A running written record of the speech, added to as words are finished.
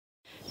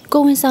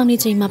ကိုဝင်ဆောင်နေ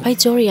ချိန်မှာဖိုက်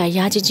ကျော်ရီယာ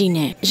ရာကြီးကြီး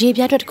နဲ့ရေ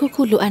ပြားအတွက်တစ်ခု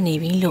ခုလိုအပ်နေ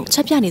ပြီလို့ချ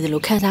က်ပြနေတယ်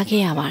လို့ခံစား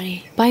ခဲ့ရပါတယ်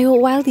။ Bio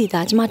Wild ဒီ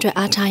သားကျမတို့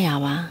အားထားရ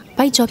ပါ။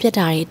ဖိုက်ကျော်ပြတ်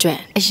တာတွေအတွက်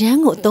အရန်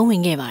ကိုအသုံးဝ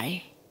င်ခဲ့ပါတယ်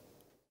။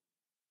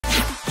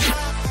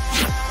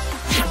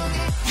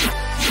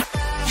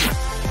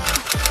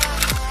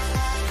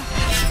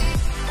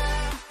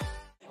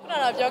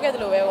ပြောခဲ့သ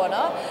လိုပဲပေါ့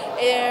နော်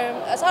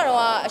အစတော့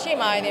ကအရှိ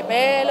မရင်းဘ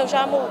ယ်လှုပ်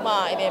ရှားမှုမှ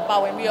ပါ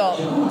ဝင်ပြီးတော့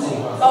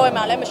ပါဝင်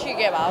မှလည်းမရှိ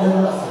ခဲ့ပါ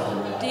ဘူး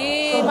ဒီ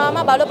မှာမှ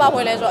ဘာလို့ပါဝ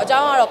င်လဲဆိုတော့အကြော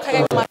င်းကတော့ခိုင်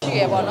ခိုင်မာမာရှိ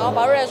ခဲ့ပေါ့နော်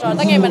ဘာလို့လဲဆိုတော့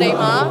တက်ငယ်မတိန်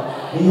မှာ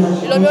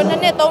ဒီလိုမျိုး2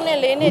နှစ်3နှစ်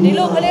4နှစ်ဒီ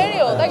လိုကလေးတွေ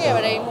ကိုတက်ငယ်မ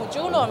တိန်မှု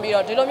ကျူးလွန်ပြီး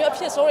တော့ဒီလိုမျိုးအ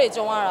ဖြစ်ဆိုးတွေ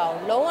ကြုံရတာကို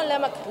လုံးဝ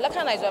လက်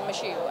ခံနိုင်စွမ်းမ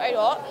ရှိဘူးအဲ့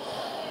တော့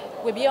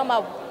ဝင်ပြီးတော့မှ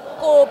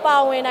ကိုပါ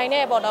ဝင်နိုင်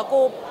တဲ့ပေါ့နော်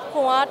ကို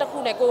ခွန်အားတစ်ခု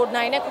နဲ့ကို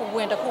နိုင်တဲ့ခုဝ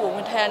င်တစ်ခုကိုဝ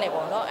င်ထမ်းရတယ်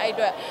ပေါ့နော်အဲ့အ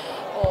တွက်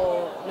ဘ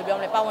ယ်လိုပြော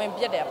မလဲပါဝင်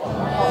ပြတ်တယ်ပေါ့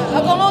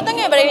အကုန်လုံးတက်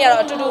ငယ်ပရိနေက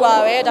တော့အတူတူပါ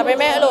ပဲဒါပေ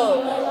မဲ့အဲ့လို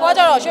ကိုက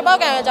ကြတော့ရွှေပေါက်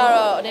ကန်ကကြ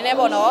တော့အနေနဲ့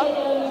ပေါ့နော်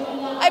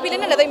IP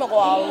လေးနဲ့လည်းသိမ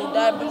ကွာဘူး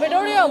ဒါဗီ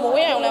တိုရီယာကိုမဝ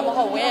င်အောင်လည်းမ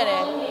ဟုတ်ဝင်ရတ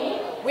ယ်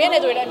ဝင်ရတ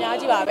ယ်ဆိုရင်လည်းအများ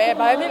ကြီးပါပဲ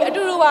ဘာပဲဖြစ်အ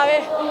တူတူပါပဲဘ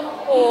ယ်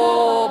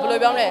လို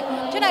ပြောမလဲ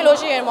ဖြစ်နိုင်လို့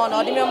ရှိရင်ပေါ့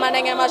နော်ဒီမြန်မာ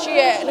နိုင်ငံမှာရှိ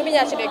ရဲ့အမှုပ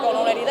ညာရှင်တွေအကုန်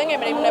လုံးလည်းဒီတက်ငယ်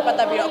ပရိမှုနဲ့ပတ်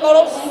သက်ပြီးတော့အကုန်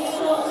လုံး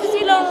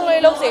စီလုံး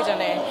လေးလုံးစေချင်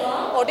တယ်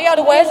တရား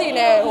တကွဲစီ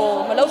နဲ့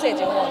မလုံးစေ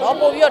ချင်ဘူးပေါ့နော်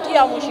ပို့ပြီးတော့ထိ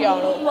ရောက်မှုရှိအော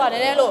င်လို့ကိုကန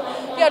ည်းနည်းလို့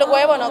တရားတကွဲ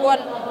ပေါ့နော်ကိုက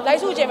လိုက်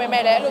စုချင်ပေ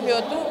မဲ့လည်းအဲ့လို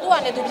မျိုးသူက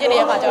လည်းသူဖြစ်နေ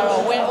တဲ့ခါကျ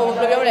တော့ဝင်ဘယ်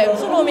လိုပြောမလဲ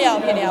စုလို့မရအော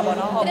င်ဖြစ်နေတာပေါ့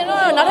နော်ဟုတ်တယ်တော့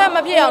နောက်ထပ်မ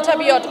ဖြစ်အောင်ချက်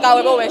ပြီးတော့ကာဝ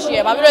ယ်ဖို့ပဲရှိရ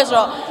ဘာဖြစ်လဲဆို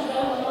တော့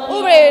ဥ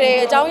ပဒေတွေ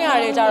အကြောင်းအရာ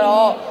တွေကြ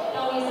တော့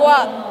ကို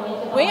က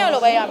ဝင်းရ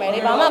လို့ပဲရမယ်လေ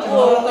ဘာမှ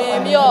ကိုဝ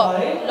င်ပြီးတော့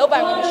လုပ်ပို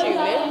င်မှုမရှိ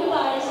ဘူးလေ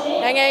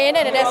နိုင်ငံရေး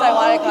နဲ့တက်ဆိုင်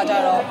သွားတဲ့ခါကျ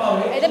တော့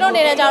ကျွန်တော်အ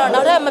နေနဲ့ကျတော့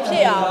နောက်ထပ်မဖြ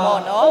စ်အောင်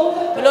ပေါ့နော်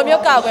ဘယ်လို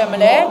မျိုးကာကွယ်မ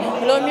လဲ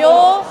ဘယ်လို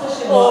မျိုး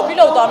ပြု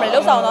လုပ်သွားမလဲ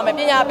လှုပ်ဆောင်သွားမလဲ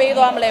ပညာပေး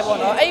သွားမလဲပေါ့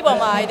နော်အဲ့ဒီပုံ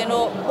မှာကျွန်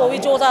တော်ပို့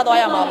ပြီးစူးစမ်းသွား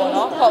ရမှာပေါ့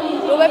နော်ဟုတ်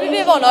လိုပဲဖြစ်ဖြ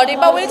စ်ပေါ့နော်ဒီ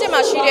ပတ်ဝန်းကျင်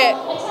မှာရှိတဲ့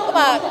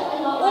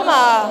ဥ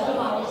မာ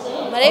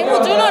မရင်းမှု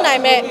ကျွလွန်နို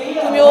င်မဲ့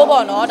သူမျိုး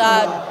ပေါ့နော်ဒါ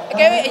အ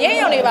ကယ်၍အရေး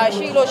ရုံတွေပါ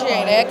ရှိလို့ရှိရ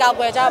င်လည်းကာ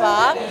ကွယ်ကြပါ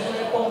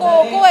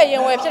ကိုယ့်ရဲ့ရ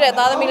င်ဝင်ဖြစ်တဲ့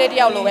သားသမီးလေးတ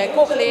ယောက်လိုပဲ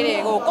ကိုယ့်ကလေးတွေ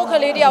ကိုကိုယ့်က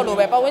လေးတယောက်လို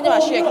ပဲပတ်ဝန်းကျင်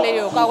မှာရှိတဲ့ကလေး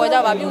တွေကိုကာကွယ်ကြ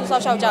ပါပြုစုစော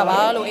င့်ရှောက်ကြပါ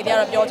လို့အေးတရား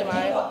တော့ပြောချင်ပါ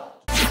တယ်